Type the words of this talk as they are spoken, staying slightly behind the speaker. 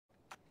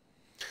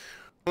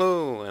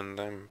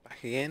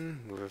back again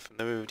with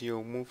another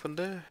video more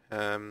Thunder.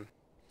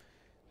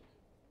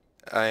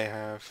 I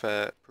have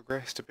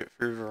progressed a bit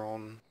further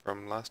on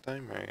from last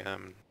time. I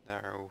am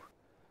now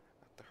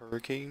at the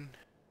Hurricane,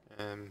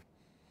 and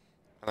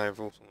I've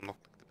also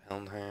unlocked the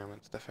Pelham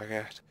and stuff like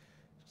that.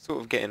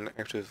 Sort of getting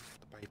out of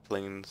the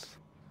biplanes.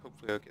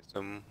 Hopefully I'll get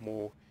some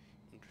more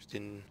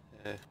interesting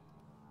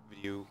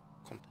video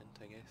content,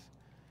 I guess.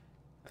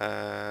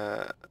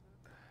 Ah,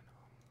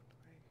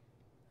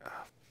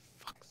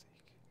 fuck's sake.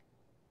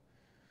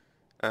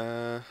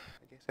 I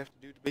guess I have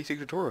to do the basic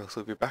tutorial,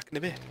 so we'll be back in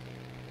a bit.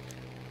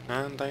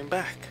 And I'm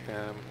back.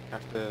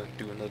 After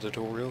doing the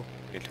tutorial,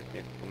 it took me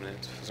a couple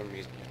minutes for some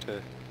reason. I had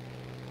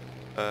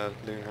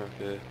to learn how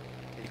to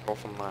take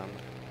off and land.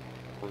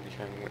 Really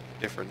showing what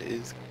different it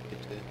is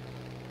compared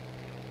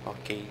to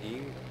arcade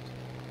game.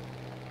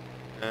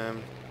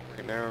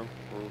 Right now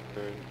we're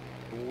going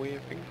Norway, I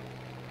think.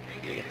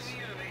 Yes.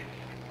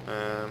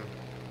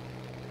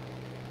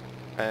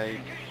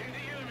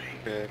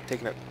 I've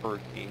taken out the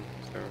Hurricane,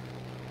 so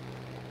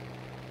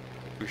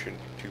we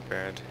shouldn't be too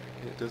bad.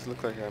 It does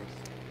look like I'm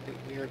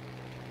near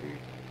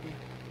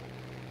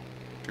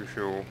too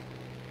sure.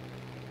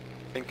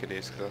 I think it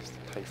is because that's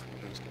the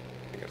Typhoons.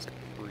 I think it's like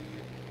 3,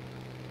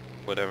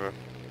 whatever.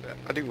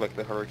 I do like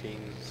the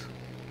Hurricanes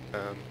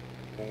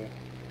more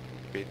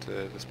compared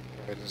to the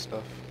Spitfires and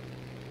stuff.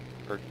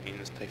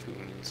 Hurricanes,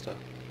 Typhoons and stuff.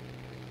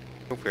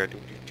 Hopefully I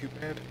don't do too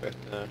bad, but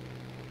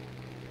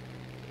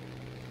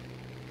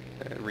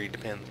it really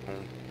depends on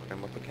what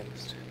I'm up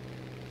against.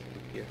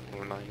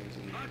 PF-109s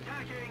and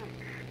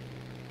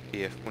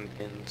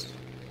PF-110s.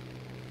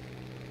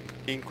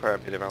 Gained quite a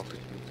bit of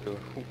altitude, so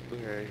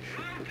hopefully I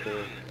should put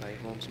a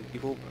dive on some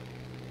people, but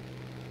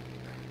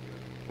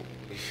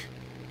hopefully.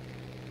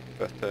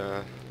 But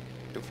I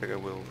don't think I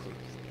will,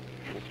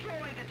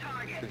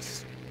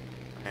 since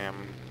I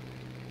am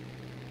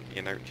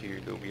being out here,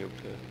 they'll be able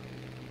to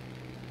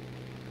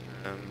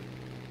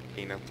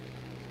gain altitude.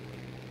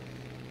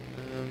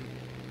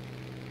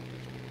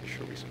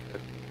 Show me some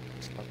good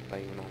stuff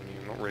diving on me.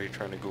 I'm not really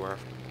trying to go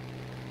after.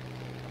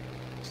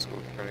 So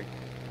trying to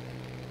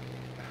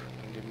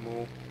find him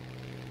more.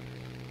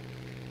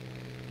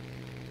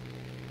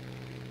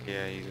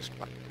 Yeah, he's just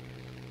back.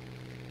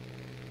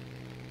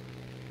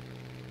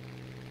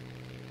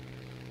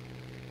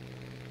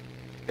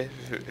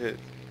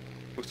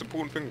 Most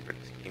important thing about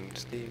this game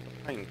is staying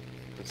behind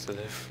instead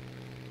of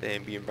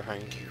them being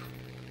behind you.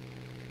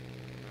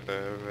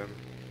 The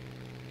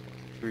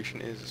situation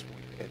is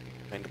we get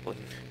behind the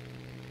plane.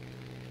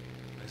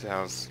 This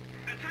has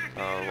a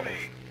lot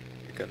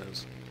of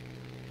gunners.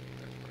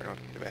 That's probably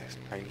not the best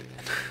behind it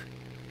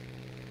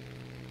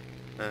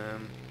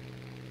then.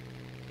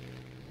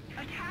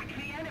 Attack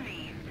the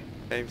enemy.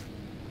 I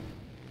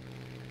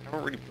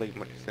haven't really played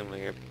much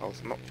Simulator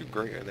Pulse. I'm not too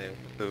great at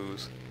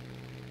those.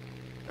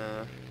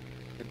 I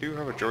do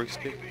have a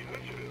joystick.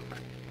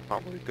 I'm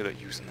not really good at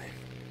using them.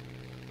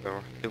 So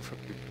I don't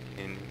think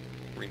in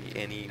really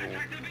any,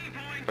 or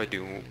if I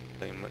do, I won't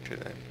play much of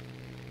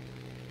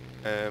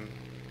them.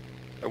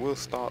 I will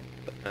start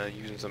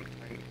using some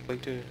tanks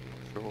later.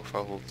 I'm not sure if I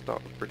will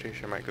start with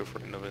British. I might go for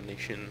another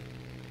nation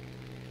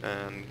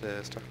and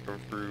start going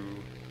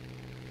through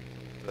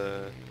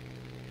the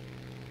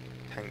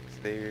tanks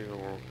there,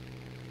 or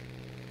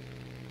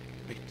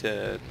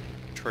maybe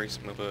try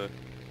some other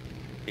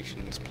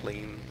nation's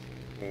planes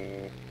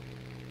or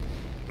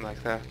something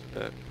like that.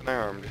 But for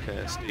now, I'm just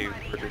gonna stay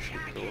with British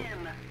until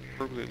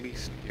probably at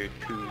least year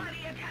 2,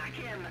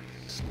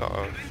 start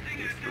of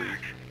year 3.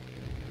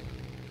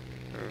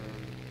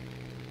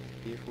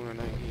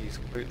 PF-109 is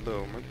quite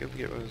low. Might be able to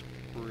get those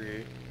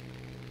free.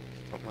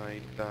 Stop my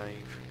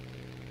dive.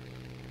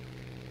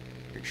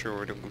 Make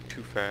sure I don't go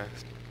too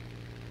fast.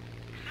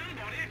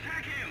 Somebody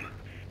attack him!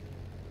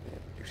 Yeah,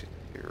 use it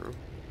 0.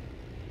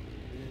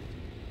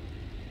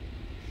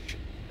 Shit,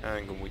 I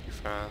ain't gonna go too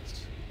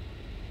fast.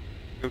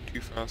 Go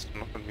too fast, I'm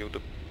not gonna be able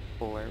to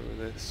pull out of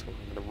this, so I'm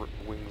gonna rip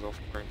the wings off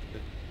trying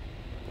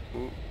to.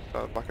 Ooh,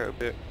 start back out a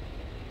bit.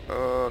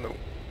 Oh no.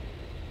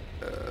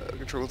 The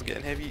controls are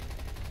getting heavy.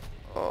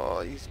 Oh,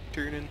 he's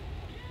turning.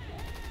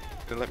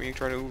 Gonna let me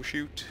try to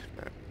overshoot.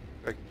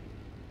 Like,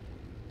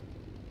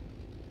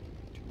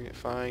 doing it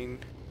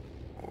fine.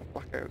 Oh,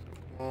 blackout,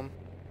 come on.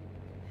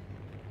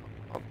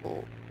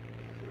 Oddball.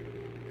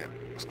 Yeah,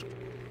 lost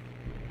control.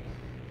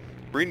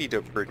 Really need to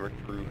upgrade my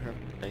crew. I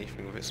haven't done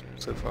anything with it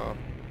so far.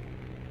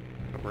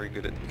 Not very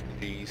good at taking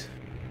these.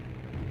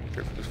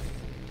 Sure if there's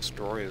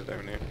destroyers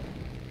down there.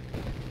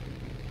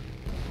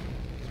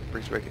 I'm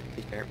pretty sure I can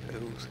take out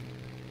those.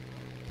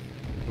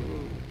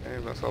 Ooh,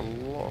 damn, that's a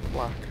lot of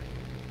black.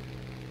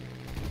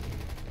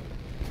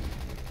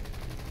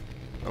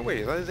 Oh wait,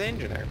 is that his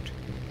engine out?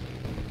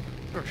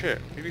 Oh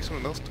shit, maybe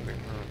someone else took it.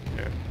 Oh,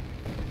 yeah.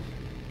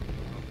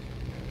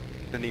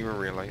 Didn't even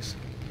realise.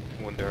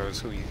 I wonder how it was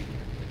so easy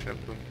to catch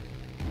up to him.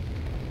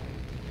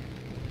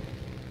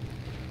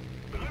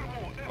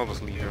 I'll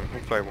just leave him.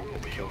 Hopefully I won't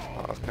get the kill for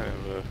that. That's kind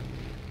of a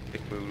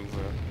big move.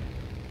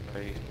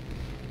 I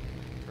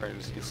trying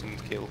to steal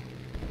someone's kill.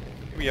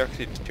 Maybe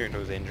actually just turned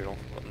his engine off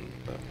button,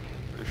 but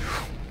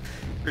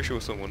Pretty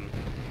sure someone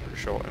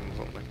shot him or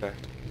something like that.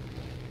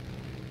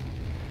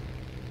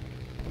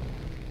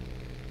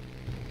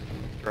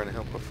 Trying to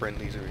help our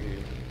friendlies over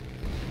here.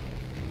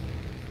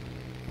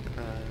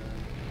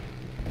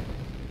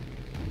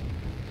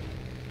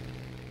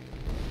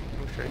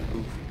 What should I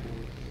go for?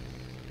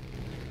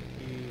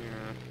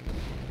 Here.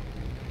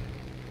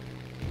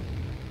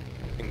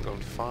 Things on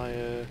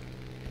fire.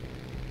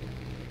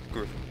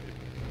 Go for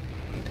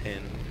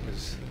 10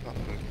 because that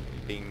can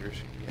be dangerous.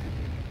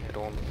 Head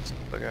on and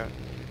stuff like that.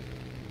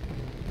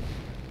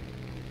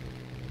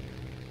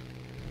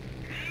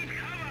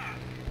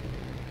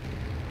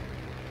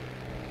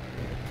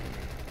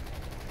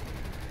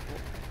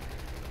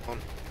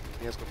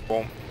 He has got a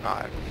bomb.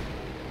 Ah,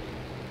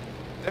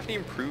 definitely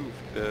improved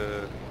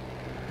the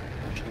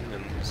machine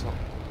guns on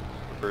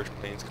the first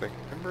planes. Cause I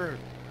remember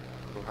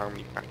how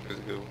many patches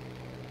ago.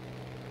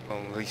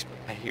 Well, at least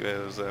I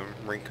was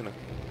ranking up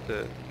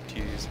the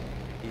Qs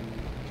in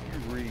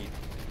really,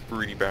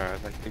 really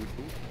bad. Like, they would,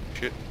 oh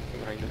shit,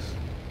 behind us.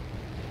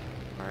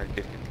 Alright,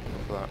 get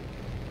for that.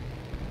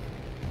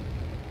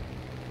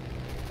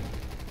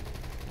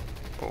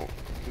 Oh,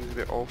 he was a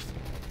bit off.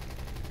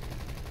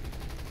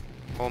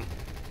 Come on.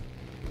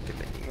 Get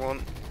making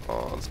one.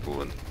 Oh, that's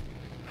cool.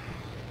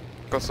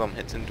 Got some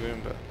hits into him,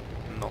 but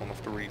not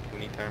enough to really do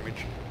any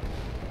damage.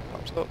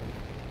 Pops up.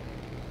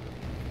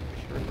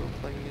 Sure, no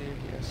playing in.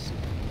 Yes.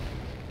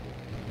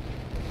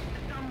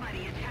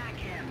 Somebody attack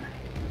him.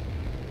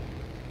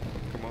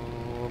 Come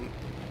on.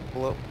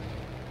 Pull up.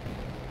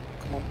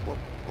 Come on, pull up.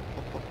 Pull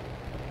up, pull up.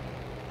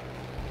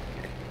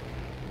 Okay.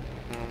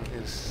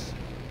 His.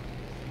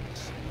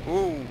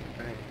 Ooh!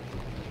 Dang.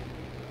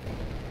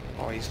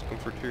 Oh, he's going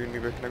for two,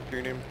 maybe I can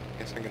out-turn him.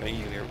 Guess I'm gonna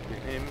easily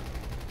out-turn him.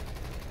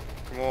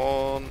 Come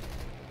on!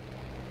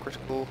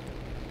 Critical.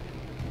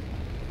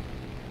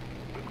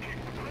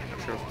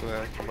 Not sure if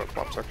the combat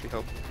flaps actually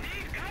help.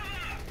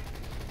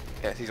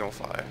 Yes, he's on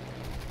fire.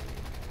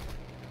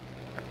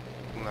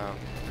 Now,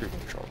 3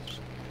 more shots.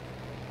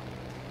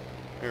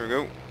 There we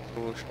go.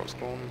 All the shots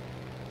gone.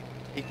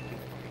 Taken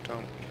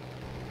down.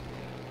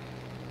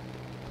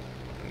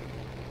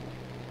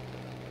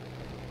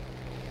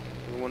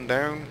 One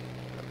down.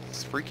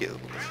 That's 3 kills.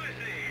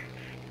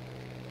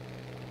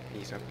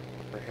 He's up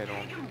our head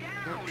on.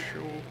 Not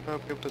sure if I'll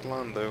be able to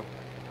land though.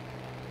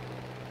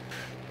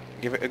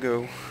 Give it a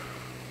go.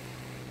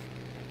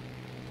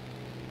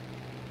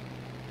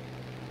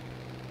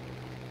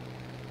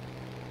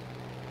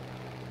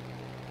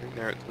 Right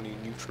now it's only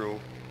neutral.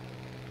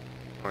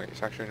 Alright,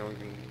 it's actually not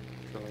even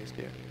neutralized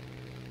yet.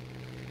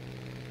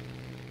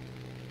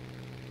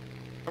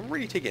 I'm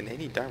really taking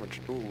any damage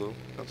at all though.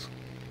 That's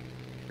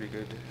pretty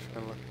good.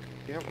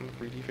 Yeah, on the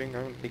 3D thing, I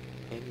haven't taken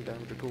any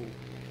damage at all.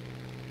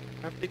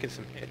 I've taken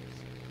some hits.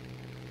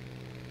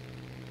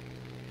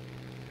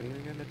 And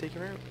we're gonna take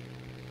him out.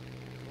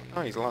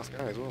 Oh, he's the last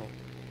guy as well.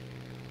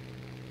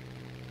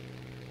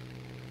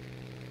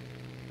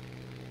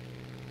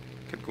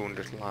 Could go and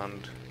just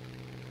land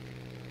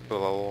for the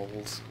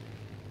lols.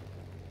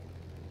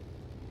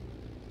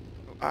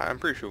 I'm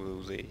pretty sure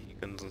those AE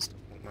guns and stuff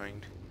won't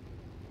mind.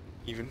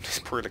 Even there's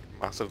probably like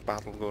a massive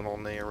battle going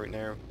on there right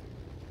now.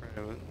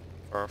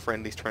 Our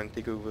friendly's trying to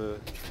take over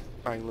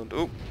island.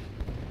 Oh!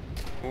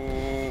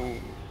 Oh!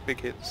 Big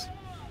hits.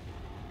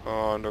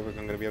 Oh, no, we're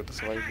gonna be able to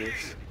survive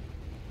this.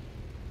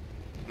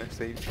 Next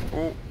stage.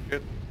 Oh!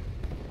 Shit!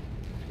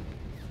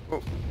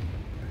 Oh!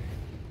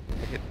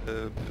 I hit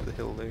the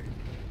hill there.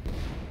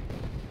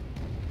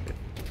 Shit.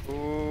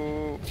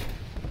 Oh!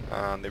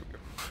 And there we go.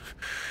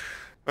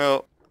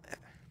 Well,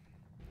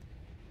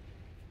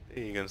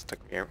 there you go, stuck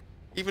me out.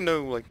 Even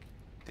though, like,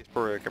 there's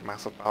probably like a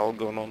massive battle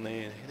going on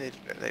there, they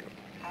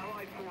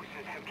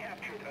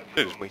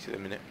just wasted a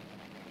minute.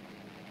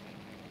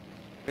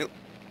 Well,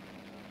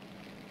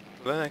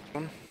 the next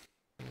one.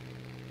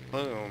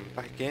 Hello, I'm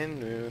back again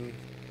doing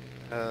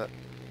a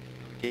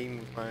game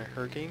with my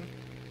Hurricane.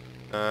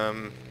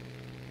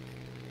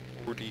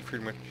 Already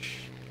pretty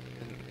much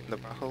in the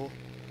battle.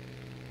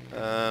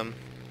 111.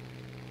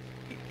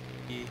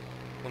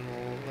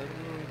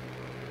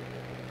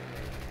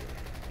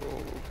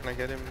 Oh, can I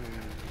get him?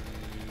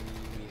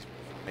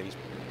 Maybe he's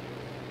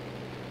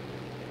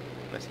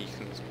unless he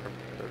can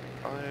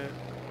fire.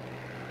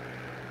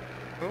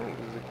 Oh,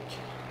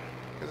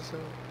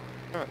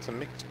 it's a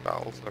mixed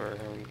battle, so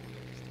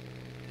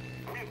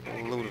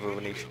a load of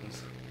other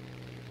nations.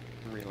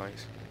 I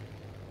realise.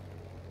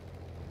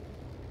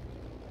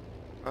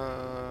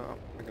 I'm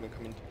gonna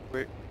come in too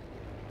quick.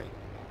 Wait,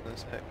 in a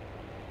sec.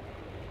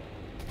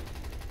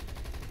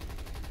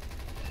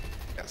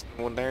 That's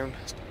one down,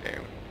 that's 2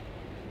 down.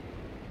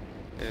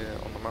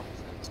 On the map,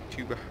 there's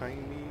 2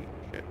 behind me.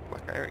 Shit,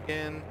 black out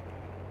again.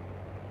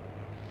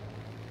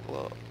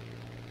 Look.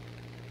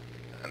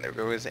 And there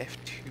goes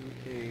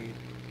F2A.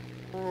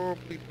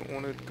 Probably don't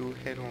want to go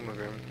head on with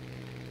him.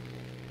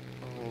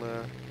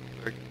 I'll,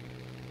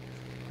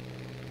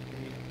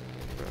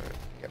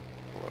 yep,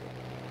 hello.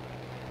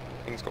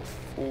 Thing's got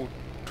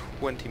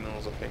 420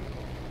 mils, I think.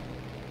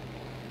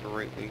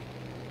 Greatly.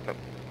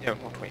 Yeah,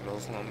 not 20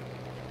 mils, 50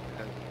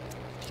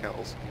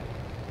 cals.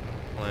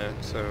 plan,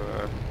 so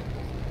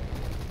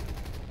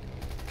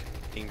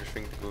dangerous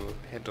thing to go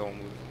head on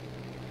with.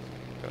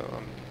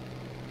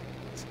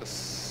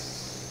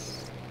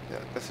 It's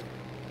yeah, that's a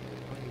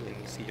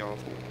in sea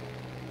awful.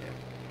 Yeah,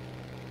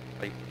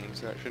 light planes,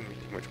 that shouldn't be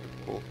too much of a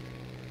trouble.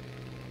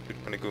 Should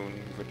kind of go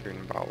and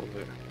return battle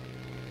there.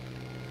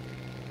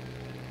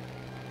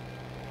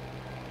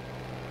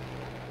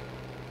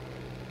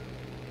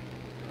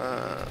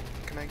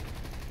 Can I?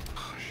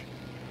 Oh, shit.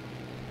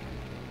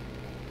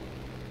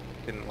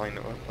 Didn't line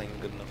up a plane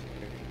good enough.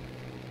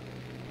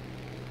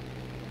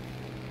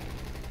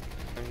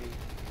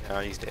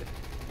 Yeah, he's dead.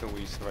 No way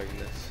he's surviving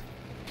this.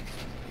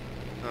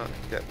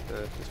 Get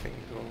this thing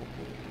as well.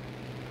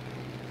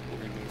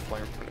 We're even fly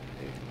in front of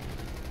me.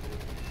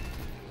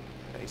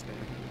 Yeah, he's dead.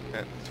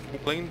 Yeah, it's 4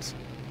 planes.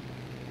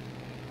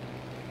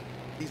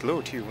 These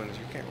lower tier ones,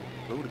 you get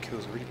a load of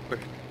kills really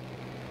quick.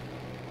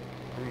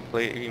 I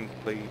haven't even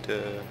played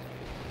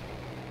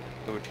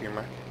lower tier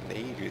map in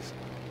ages.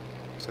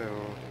 So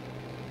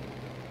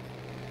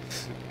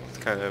it's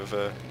kind of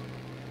a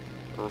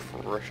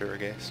refresher, I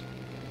guess.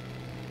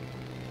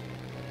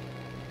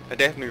 I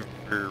definitely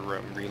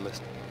prefer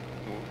realistic,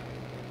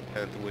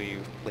 the way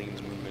of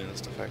planes moving and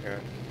stuff like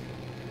that.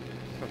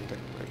 Oh,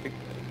 that's quite big.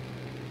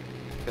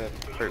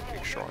 That's a very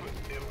big shot.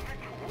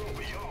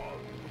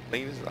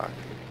 Plane is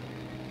actually.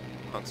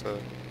 That's a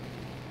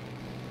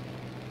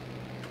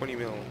 20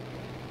 mil. I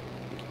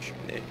think you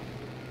shooting it.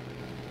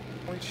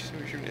 Why did you say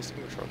we're shooting a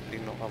single shot? Do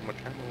you not have much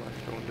ammo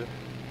left? I wonder.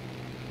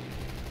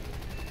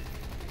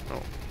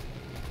 No.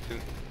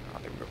 Didn't. Ah,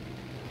 there we go.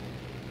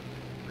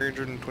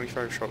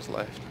 325 shots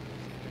left.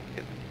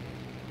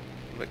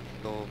 Like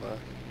still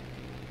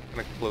kind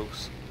of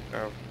close.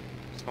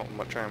 It's not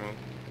much ammo.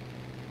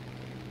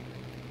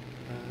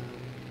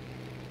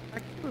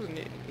 Actually, wasn't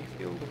it a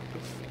field of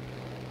stuff?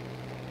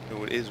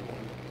 No, it is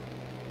one.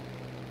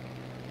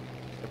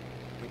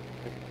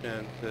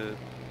 And the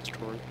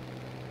story.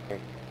 Oh,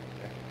 okay.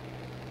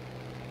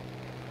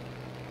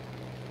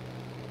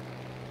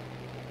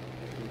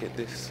 I can get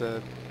this.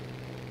 I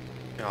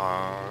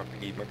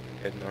need my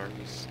head now.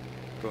 He's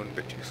going a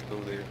bit too slow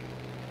there.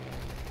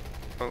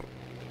 Oh.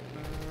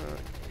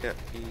 Yeah,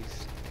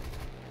 he's...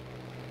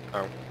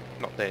 Oh,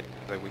 not dead,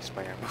 because I waste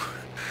my ammo.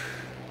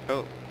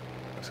 Oh,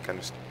 that's kind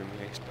of stupid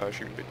when I start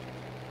shooting, but...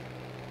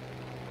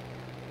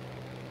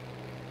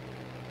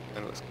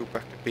 And let's go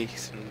back to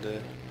base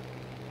and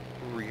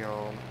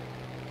rearm.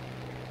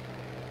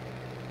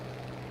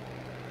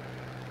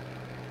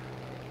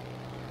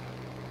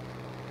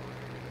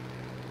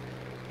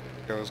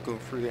 I was going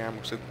through the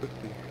ammo so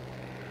quickly.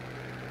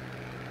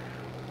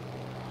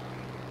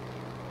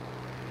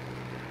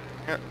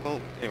 Yeah, well,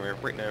 anyway,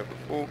 right now, I've got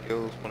 4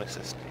 kills, 1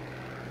 assist.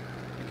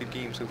 A good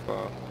game so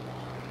far.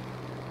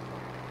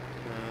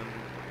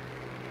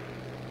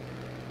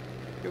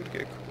 Be able to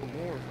get a couple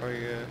more if I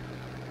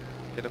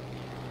get up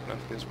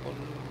enough. There's 1,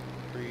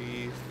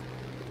 3,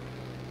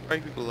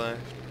 5 people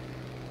left.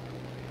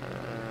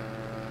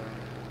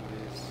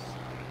 There's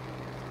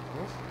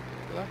 4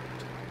 left.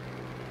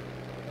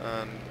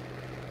 And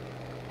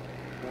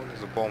 1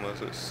 is a bomber,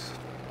 so it's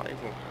 5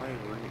 on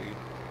 5 really.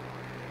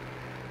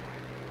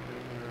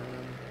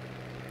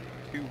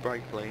 2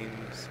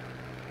 biplanes.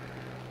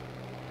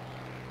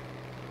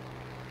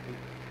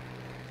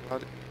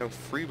 No,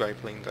 3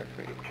 biplanes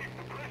actually.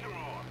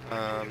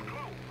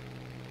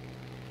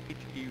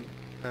 HU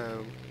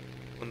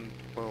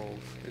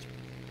 112 is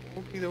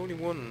probably the only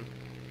one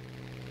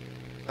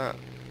that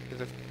is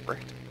a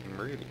threat to him,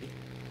 really.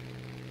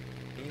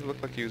 He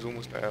looked like he was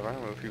almost out of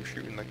ammo if he was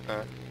shooting like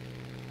that.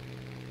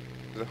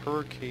 There's a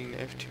Hurricane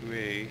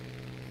F2A.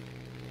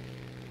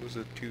 Those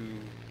are 2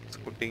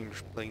 squad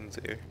dangerous planes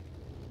there.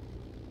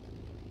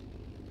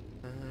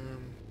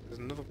 There's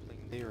another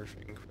plane there, I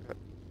think, but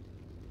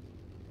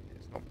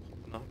it's not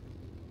popping up.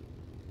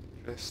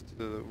 Just to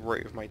the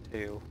right of my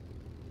tail.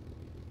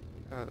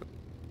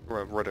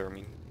 Well, rudder, I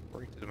mean.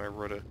 Right to my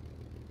rudder.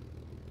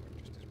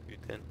 Just disappeared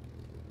then.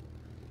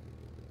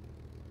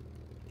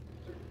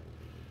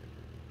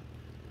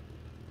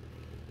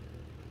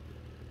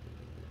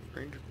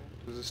 Ranger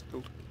kilometers is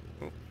still...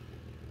 Oh.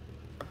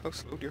 How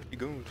slow do you have to be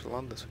going to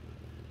land this?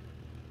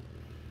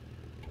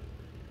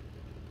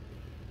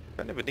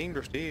 Kind of a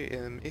dangerous day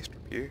in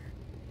airstrip here.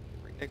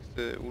 Right next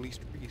to all these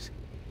trees.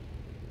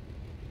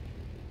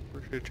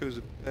 We should have chose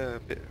a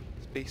bit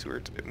of space where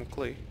it's a bit more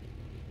clay.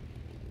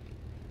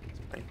 It's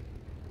fine.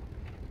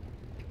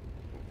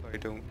 Hope I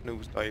don't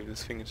nosedive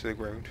this thing into the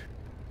ground.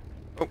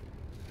 Oh!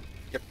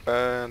 Yep,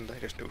 and I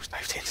just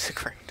nosedived into the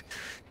ground.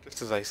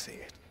 Just as I say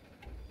it.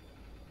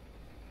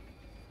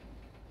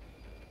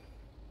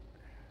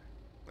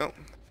 Well,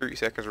 30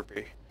 seconds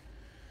repair.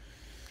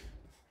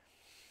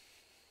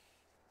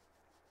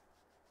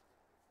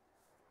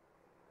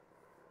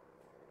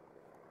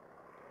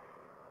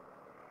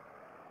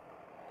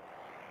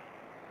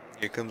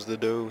 Here comes the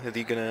dough. Is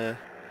he gonna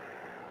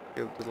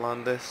be able to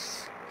land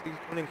this? He's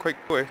coming in quite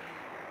quick.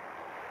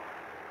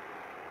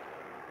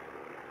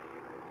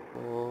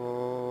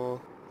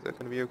 Oh, is that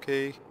gonna be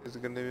okay? Is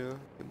it gonna be...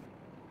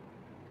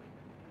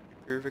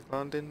 perfect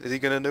landing. Is he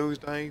gonna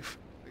nosedive?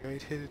 The guy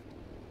did.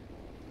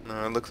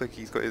 No, it looks like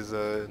he's got his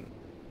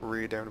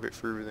rear down a bit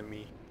further than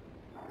me.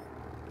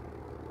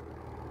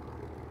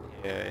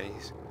 Yeah,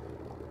 he's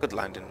good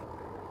landing.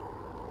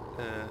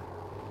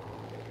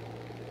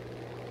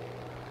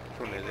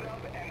 Which one is it?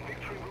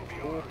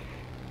 4,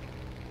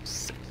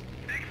 6.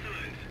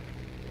 Excellent.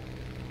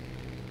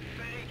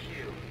 Thank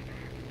you.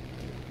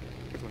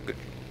 Good one, good.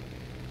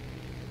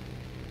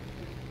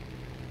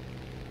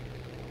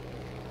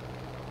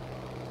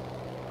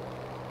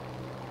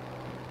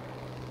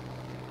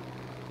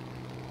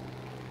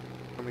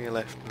 How many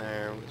left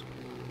now?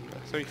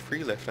 There's only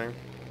 3 left now.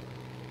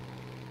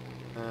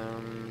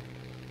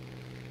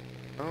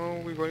 Oh,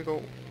 we've only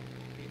got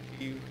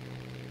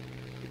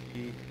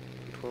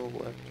 12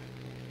 left.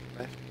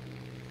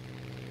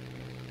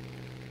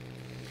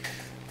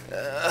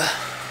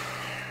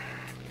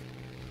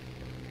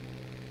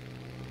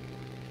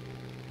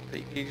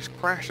 He just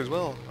crashed as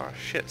well. Oh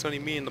shit, it's only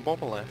me and the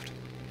bobber left.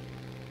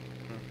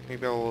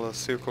 Maybe I'll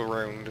circle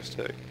around just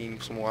to gain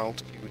some more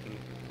altitude and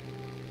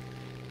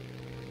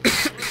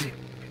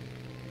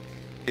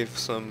give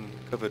some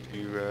cover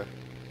to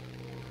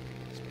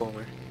this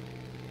bomber.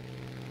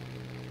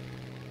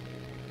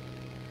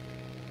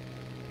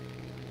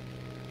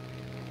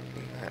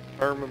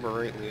 If I remember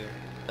rightly,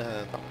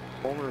 that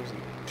bomber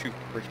isn't too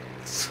great.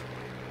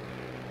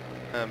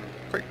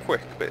 Quite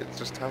quick, but it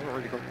just hasn't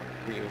really got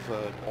that great of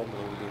bomb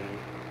loading,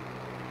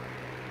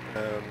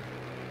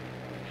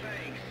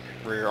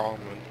 rear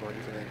armament or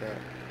anything like that.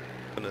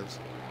 Gunners.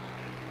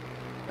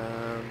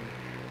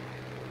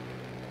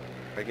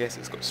 I guess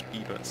it's got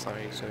speed on its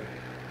side, so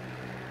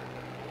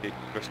it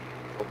just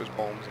drop its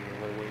bombs in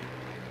the low weight.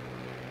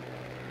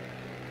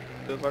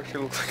 It does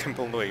actually look like I'm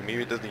blown away.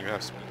 Maybe it doesn't even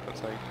have speed on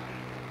its side.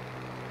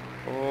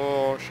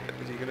 Oh shit,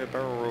 is he gonna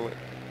barrel roll it?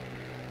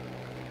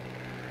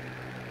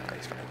 Ah,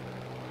 he's fine.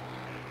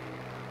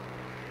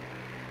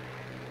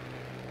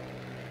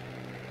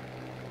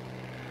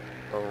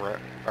 Oh,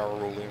 barrel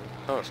rolling.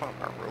 No, it's not a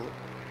barrel roll.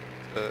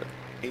 It's a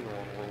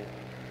aileron roll.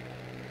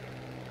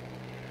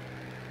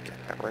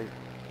 Get that right.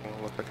 I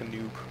wanna look like a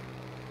noob.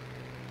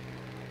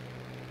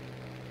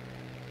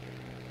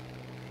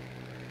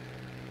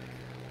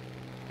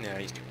 Yeah,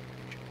 he's too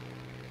much.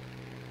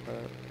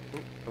 Oh,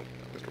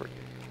 that was right.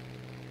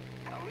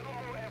 A little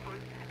more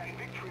effort and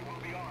victory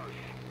will be ours.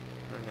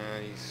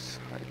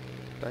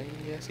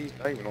 Yes, he's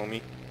diving on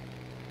me.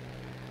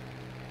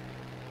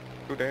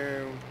 Go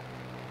down.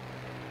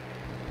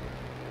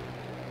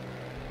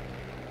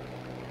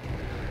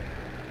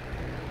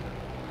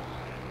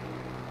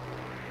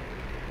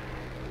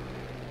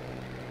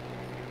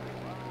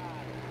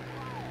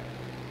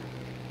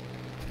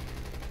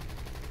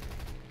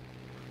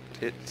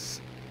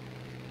 Tits.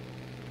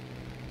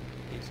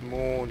 He's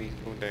more, he's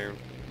going down.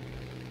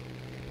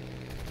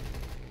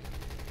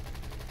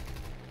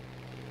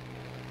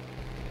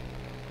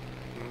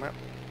 Map.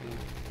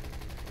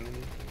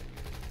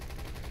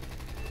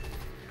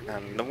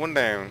 And another one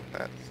down.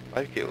 That's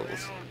 5 kills. Well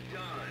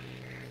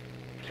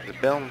done. The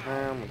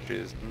Bellingham, which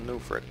is no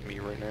threat to me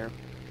right now.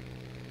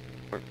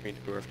 Point for me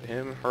to go after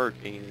him.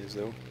 Hurricane is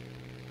though.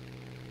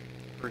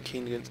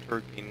 Hurricane against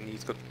Hurricane.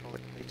 He's got the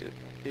collected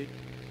advantage.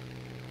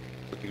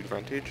 Good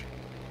advantage.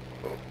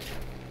 Oh.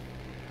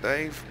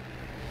 Dive.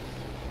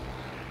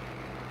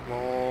 Come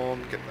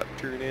on, get that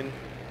turn in.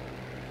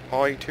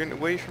 Oh, he turned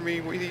away from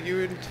me. What is he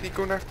doing? Is he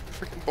going after the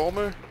freaking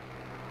bomber?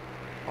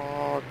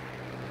 Oh.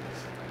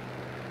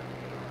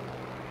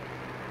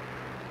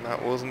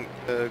 That wasn't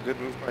a good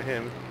move by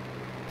him.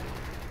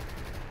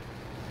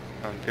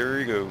 And there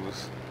he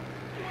goes.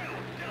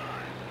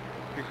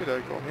 Pretty good,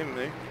 I got him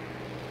there.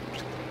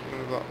 Just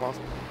with that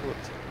last bullet.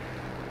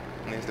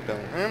 And there's the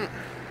Bellingham.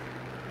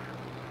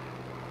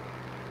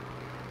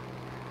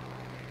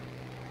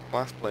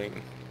 Last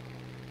plane.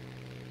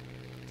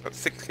 Got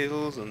 6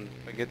 kills, and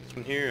if I get this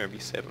one here, I'd be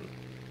 7.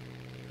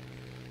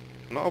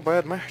 Not a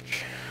bad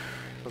match,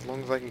 as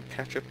long as I can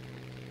catch up.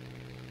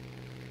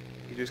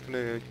 He's just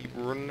gonna keep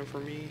running for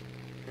me,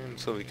 and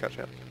slowly catch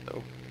up,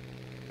 though.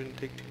 Didn't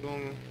take too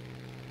long.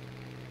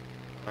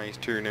 Ah, he's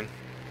turning.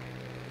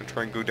 Gonna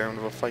try and go down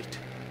to a fight.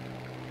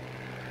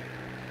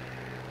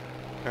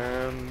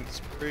 And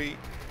spray.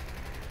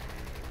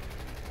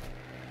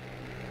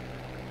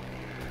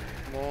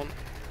 Come on.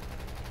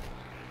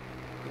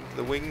 Into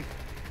the wing.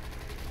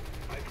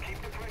 Let's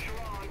keep the pressure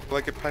on.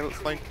 Like a pilot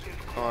flight.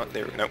 Oh,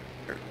 there we go.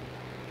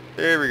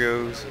 There he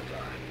goes.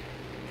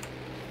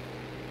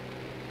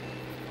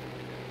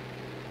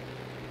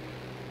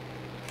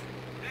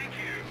 Thank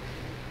you.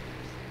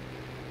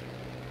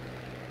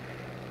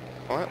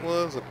 Well, that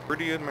was a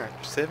pretty good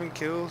match. 7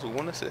 kills,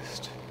 1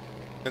 assist.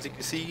 As you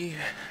can see,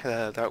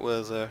 that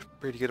was a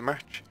pretty good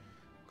match.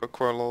 Got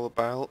quite a lot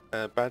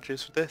of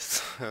badges for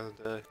this. And,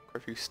 quite a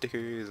few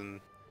stickers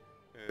and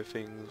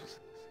things.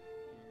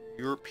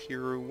 Europe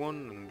Hero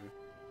 1 and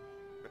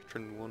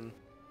Veteran 1.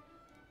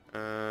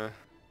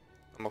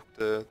 Unlocked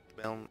the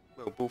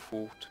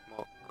Beaufort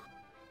Mark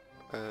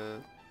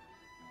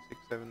 6,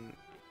 7,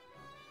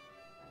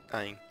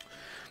 9.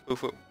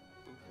 Beaufort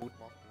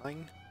Mark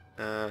 9.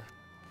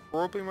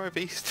 Probably my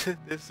base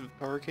this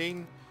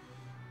Hurricane.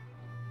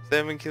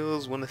 7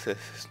 kills, 1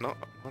 assist. Not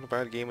a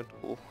bad game at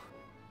all.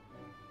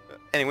 But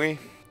anyway,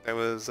 that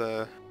was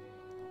the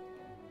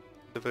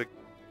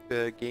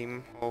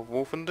game of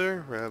War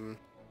Thunder.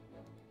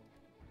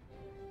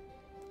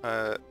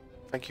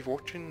 Thank you for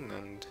watching,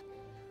 and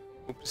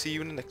hope to see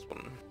you in the next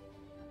one.